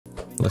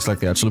Looks like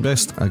they actually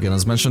based. Again,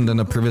 as mentioned in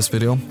a previous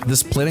video,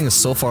 this plating is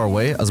so far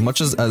away. As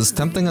much as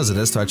tempting as it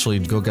is to actually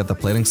go get the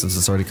plating since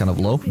it's already kind of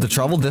low, the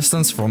travel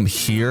distance from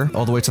here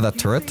all the way to that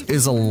turret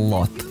is a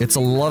lot. It's a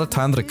lot of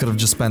time that I could have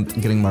just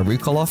spent getting my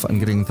recall off and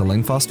getting the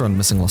lane faster and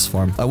missing less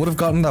farm. I would have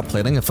gotten that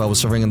plating if I was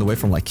surveying in the way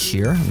from like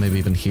here, maybe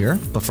even here.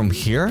 But from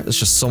here, it's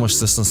just so much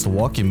distance to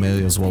walk, you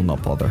may as well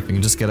not bother. You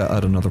can just get it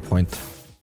at another point.